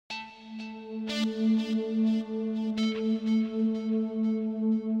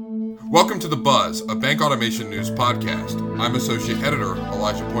Welcome to The Buzz, a bank automation news podcast. I'm Associate Editor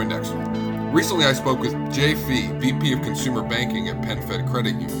Elijah Poindexter. Recently, I spoke with Jay Fee, VP of Consumer Banking at PenFed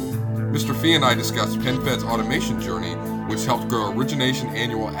Credit Union. Mr. Fee and I discussed PenFed's automation journey, which helped grow Origination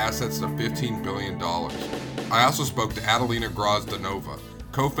annual assets to $15 billion. I also spoke to Adelina Grozdanova,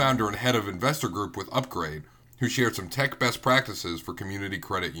 co-founder and head of investor group with Upgrade, who shared some tech best practices for community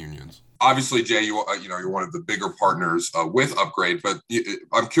credit unions. Obviously, Jay, you're one of the bigger partners with Upgrade, but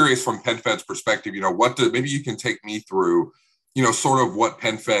I'm curious from PenFed's perspective, maybe you can take me through, sort of what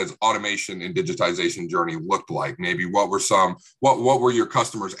PenFed's automation and digitization journey looked like. Maybe what were your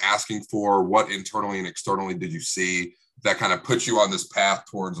customers asking for? What internally and externally did you see that kind of put you on this path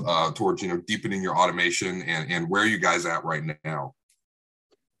towards deepening your automation, and where are you guys at right now?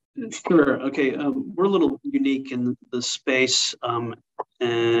 Sure. Okay. We're a little unique in the space, and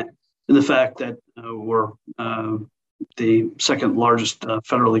in the fact that we're the second largest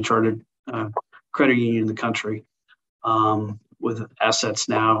federally chartered credit union in the country, with assets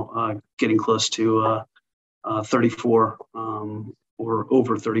now getting close to 34 or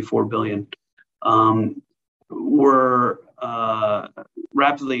over 34 billion. We're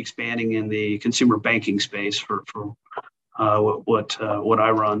rapidly expanding in the consumer banking space for what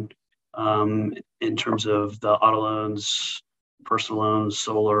I run, in terms of the auto loans, personal loans,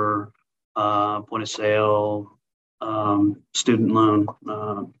 solar, point of sale, student loan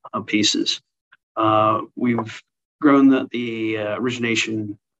pieces. We've grown the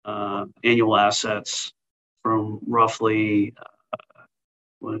origination annual assets from roughly,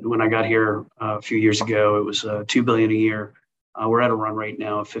 when I got here a few years ago, it was $2 billion a year. We're at a run rate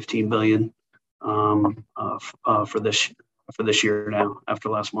now of $15 billion for this year now, after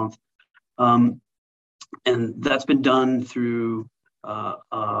last month. And that's been done through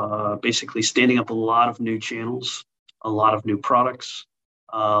basically standing up a lot of new channels, a lot of new products,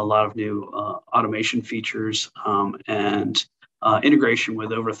 a lot of new automation features, and integration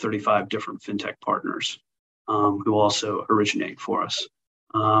with over 35 different fintech partners who also originate for us.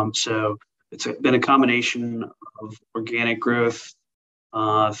 So it's been a combination of organic growth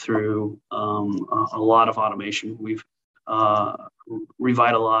through a lot of automation. We've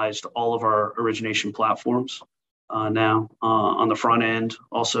revitalized all of our origination platforms now on the front end,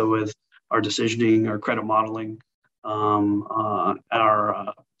 also with our decisioning, our credit modeling, our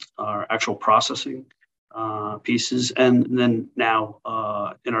actual processing pieces, and then now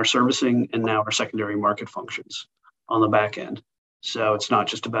in our servicing, and now our secondary market functions on the back end. So it's not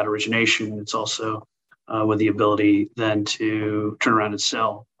just about origination, it's also with the ability then to turn around and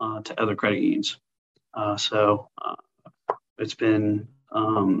sell to other credit unions. So it's been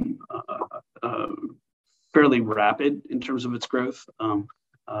fairly rapid in terms of its growth,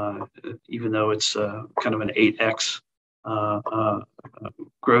 even though it's kind of an 8x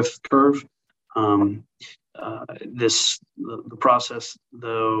growth curve. The process,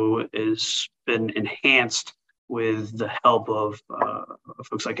 though, has been enhanced with the help of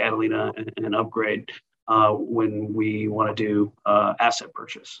folks like Adelina and Upgrade when we want to do asset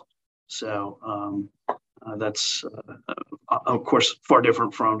purchase. So that's of course far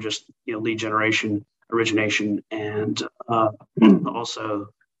different from just lead generation, origination, and also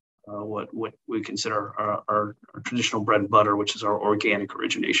what we consider our traditional bread and butter, which is our organic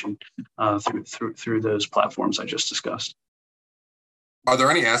origination through those platforms I just discussed. Are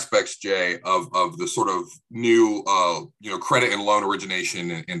there any aspects, Jay, of the sort of new credit and loan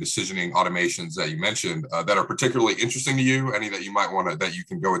origination and decisioning automations that you mentioned that are particularly interesting to you? Any that you might want to, that you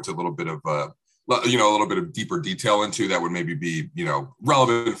can go into a little bit of a little bit of deeper detail into, that would maybe be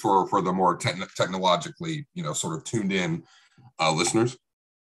relevant for the more technologically sort of tuned in listeners?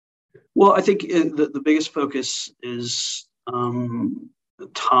 Well, I think the biggest focus is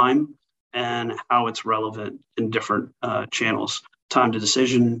time and how it's relevant in different channels. Time to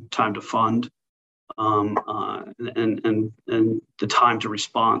decision, time to fund, and the time to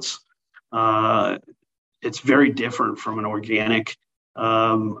response. It's very different from an organic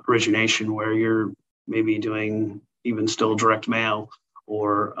origination, where you're maybe doing even still direct mail,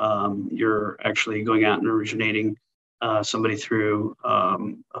 or you're actually going out and originating somebody through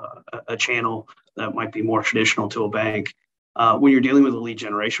a channel that might be more traditional to a bank. When you're dealing with a lead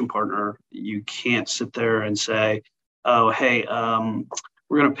generation partner, you can't sit there and say, oh, hey,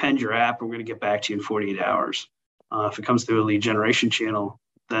 we're going to pend your app and we're going to get back to you in 48 hours. If it comes through a lead generation channel,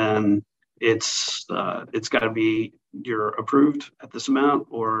 then it's got to be, you're approved at this amount,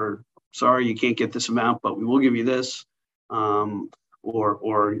 or sorry, you can't get this amount, but we will give you this.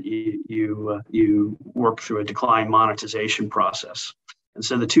 Or you work through a decline monetization process. And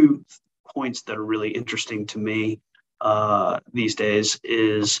so the 2 points that are really interesting to me these days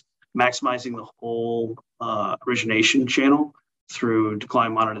is maximizing the whole origination channel through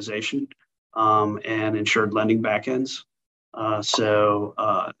decline monetization and insured lending backends.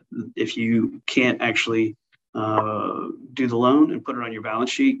 So if you can't actually do the loan and put it on your balance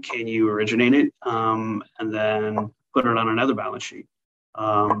sheet, can you originate it and then put it on another balance sheet?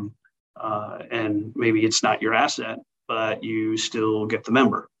 And maybe it's not your asset, but you still get the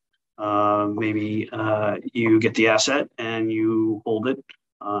member. Maybe you get the asset and you hold it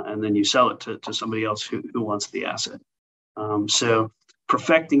and then you sell it to somebody else who wants the asset. So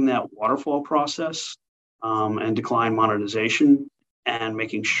perfecting that waterfall process and decline monetization and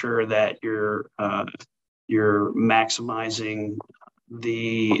making sure that you're maximizing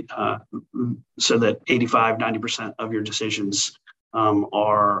the so that 85-90% of your decisions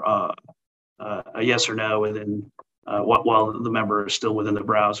are a yes or no within while the member is still within the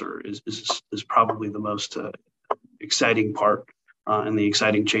browser is probably the most exciting part and the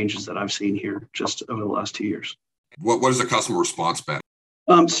exciting changes that I've seen here just over the last 2 years. What has the customer response been?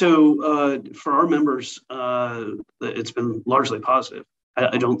 So for our members, it's been largely positive.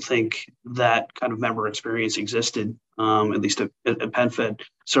 I don't think that kind of member experience existed, at least at PenFed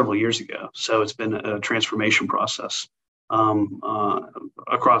several years ago. So it's been a transformation process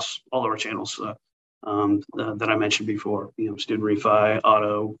across all of our channels that I mentioned before. Student refi,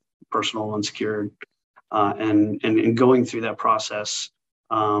 auto, personal, unsecured, and going through that process.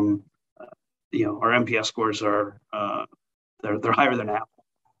 Our NPS scores are they're higher than Apple.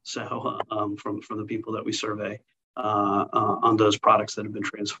 So from the people that we survey on those products that have been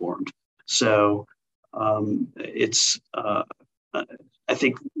transformed. So it's I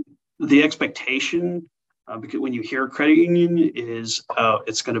think the expectation because when you hear credit union is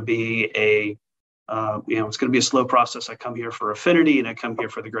it's going to be it's going to be a slow process. I come here for affinity and I come here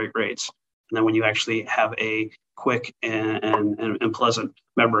for the great rates. And then when you actually have a quick and pleasant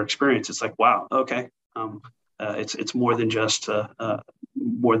member experience, it's like, wow, okay, it's more than just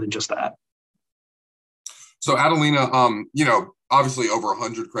that. So Adelina, obviously over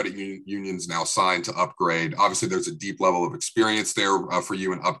 100 credit unions now signed to upgrade. Obviously, there's a deep level of experience there for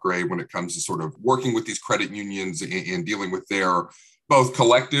you in upgrade when it comes to sort of working with these credit unions and dealing with their both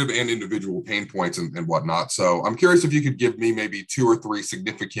collective and individual pain points and whatnot. So I'm curious if you could give me maybe 2 or 3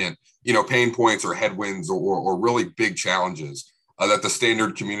 significant, pain points or headwinds or really big challenges that the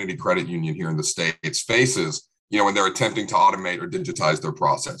standard community credit union here in the States faces, when they're attempting to automate or digitize their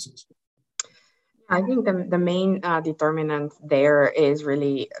processes. I think the main determinant there is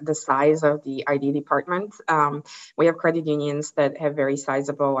really the size of the IT department. We have credit unions that have very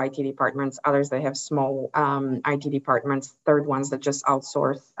sizable IT departments, others that have small IT departments, third ones that just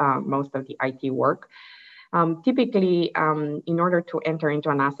outsource most of the IT work. Typically, in order to enter into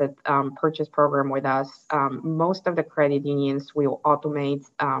an asset purchase program with us, most of the credit unions will automate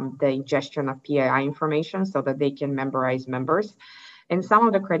the ingestion of PII information so that they can memorize members. And some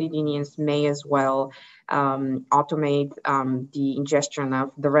of the credit unions may as well automate the ingestion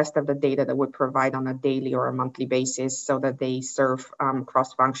of the rest of the data that we provide on a daily or a monthly basis so that they serve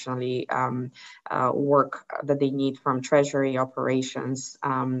cross-functionally work that they need from treasury operations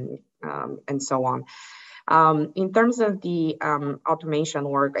and so on. In terms of the automation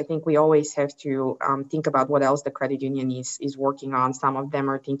work, I think we always have to think about what else the credit union is working on. Some of them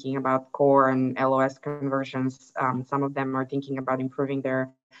are thinking about core and LOS conversions. Some of them are thinking about improving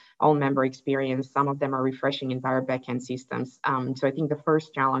their own member experience. Some of them are refreshing entire backend systems. So I think the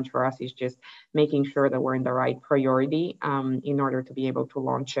first challenge for us is just making sure that we're in the right priority in order to be able to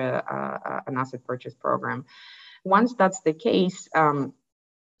launch an asset purchase program. Once that's the case,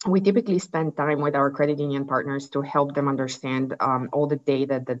 we typically spend time with our credit union partners to help them understand all the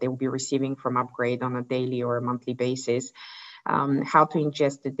data that they will be receiving from Upgrade on a daily or a monthly basis, how to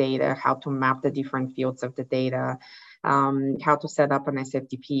ingest the data, how to map the different fields of the data, how to set up an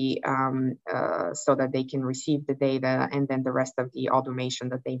SFTP so that they can receive the data, and then the rest of the automation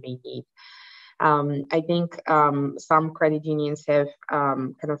that they may need. I think some credit unions have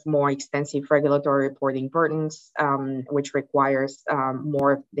kind of more extensive regulatory reporting burdens, which requires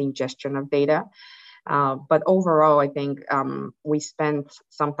more of the ingestion of data. But overall, I think we spend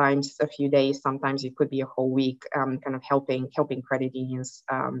sometimes a few days, sometimes it could be a whole week, kind of helping credit unions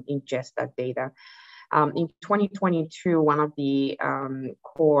ingest that data. In 2022, one of the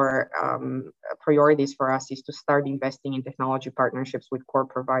core priorities for us is to start investing in technology partnerships with core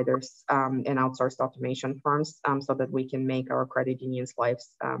providers and outsourced automation firms so that we can make our credit unions'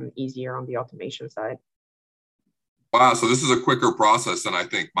 lives easier on the automation side. Wow, so this is a quicker process than I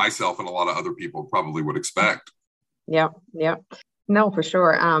think myself and a lot of other people probably would expect. Yeah. No, for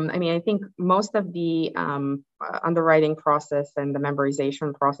sure. I mean, I think most of the underwriting process and the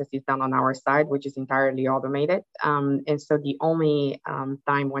memberization process is done on our side, which is entirely automated. And so the only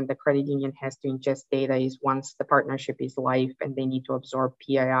time when the credit union has to ingest data is once the partnership is live and they need to absorb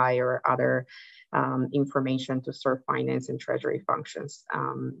PII or other information to serve finance and treasury functions.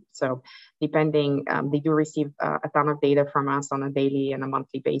 So depending, they do receive a ton of data from us on a daily and a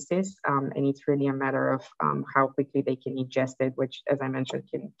monthly basis. And it's really a matter of how quickly they can ingest it, which, as I mentioned,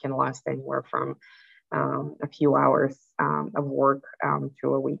 can last anywhere from a few hours of work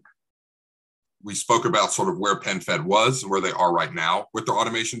to a week. We spoke about sort of where PenFed was and where they are right now with their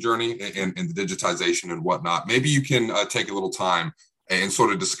automation journey and the digitization and whatnot. Maybe you can take a little time and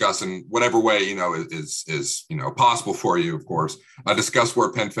sort of discuss in whatever way, is possible for you, of course, discuss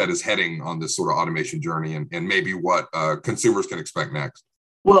where PenFed is heading on this sort of automation journey and maybe what consumers can expect next.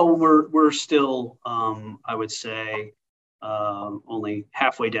 Well, we're still, I would say, only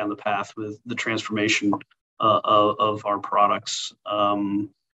halfway down the path with the transformation of our products.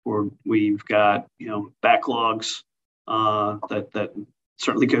 We've got backlogs that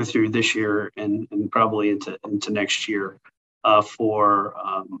certainly go through this year and probably into next year for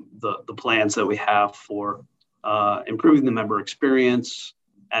the plans that we have for improving the member experience,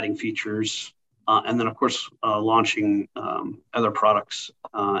 adding features, and then of course launching other products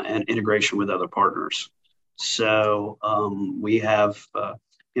and integration with other partners. So we have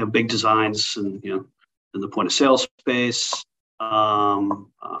big designs and in the point of sale space.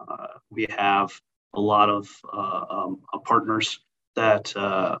 We have a lot of partners that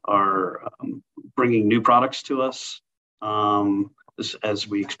are bringing new products to us as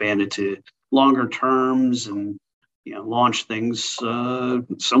we expand into longer terms and launch things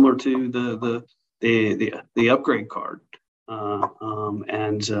similar to the upgrade card.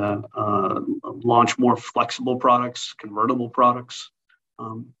 And launch more flexible products, convertible products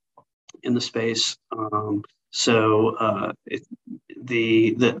in the space. So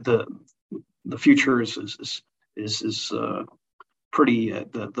the future is pretty.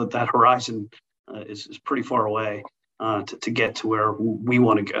 That horizon is pretty far away to get to where we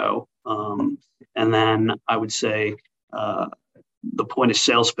want to go. And then I would say the point of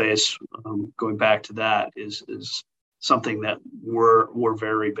sale space, going back to that, is something that we're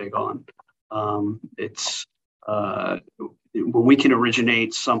very big on. It's when we can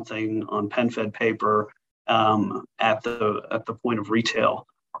originate something on PenFed paper at the point of retail,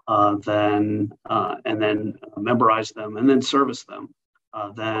 and then memorize them and then service them,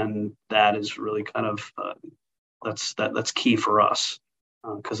 then that is really kind of that's key for us,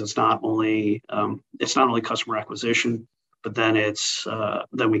 because it's not only customer acquisition, but then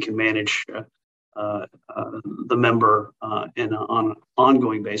then we can manage the member on an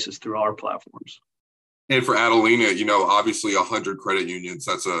ongoing basis through our platforms. And for Adelina, obviously 100 credit unions,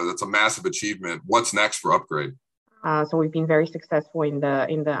 that's a massive achievement. What's next for Upgrade? So we've been very successful in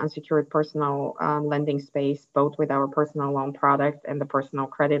the unsecured personal lending space, both with our personal loan product and the personal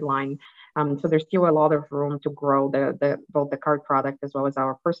credit line. So there's still a lot of room to grow both the card product as well as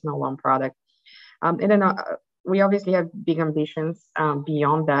our personal loan product. And then we obviously have big ambitions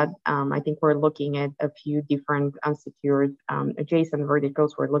beyond that. I think we're looking at a few different unsecured adjacent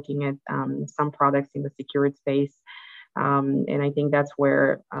verticals. We're looking at some products in the secured space. And I think that's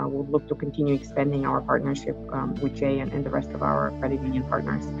where we'll look to continue expanding our partnership with Jay and the rest of our credit union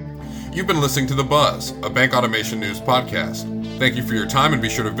partners. You've been listening to The Buzz, a Bank Automation News podcast. Thank you for your time, and be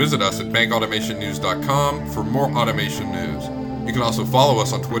sure to visit us at bankautomationnews.com for more automation news. You can also follow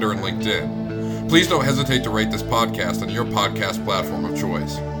us on Twitter and LinkedIn. Please don't hesitate to rate this podcast on your podcast platform of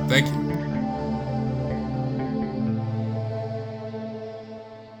choice. Thank you.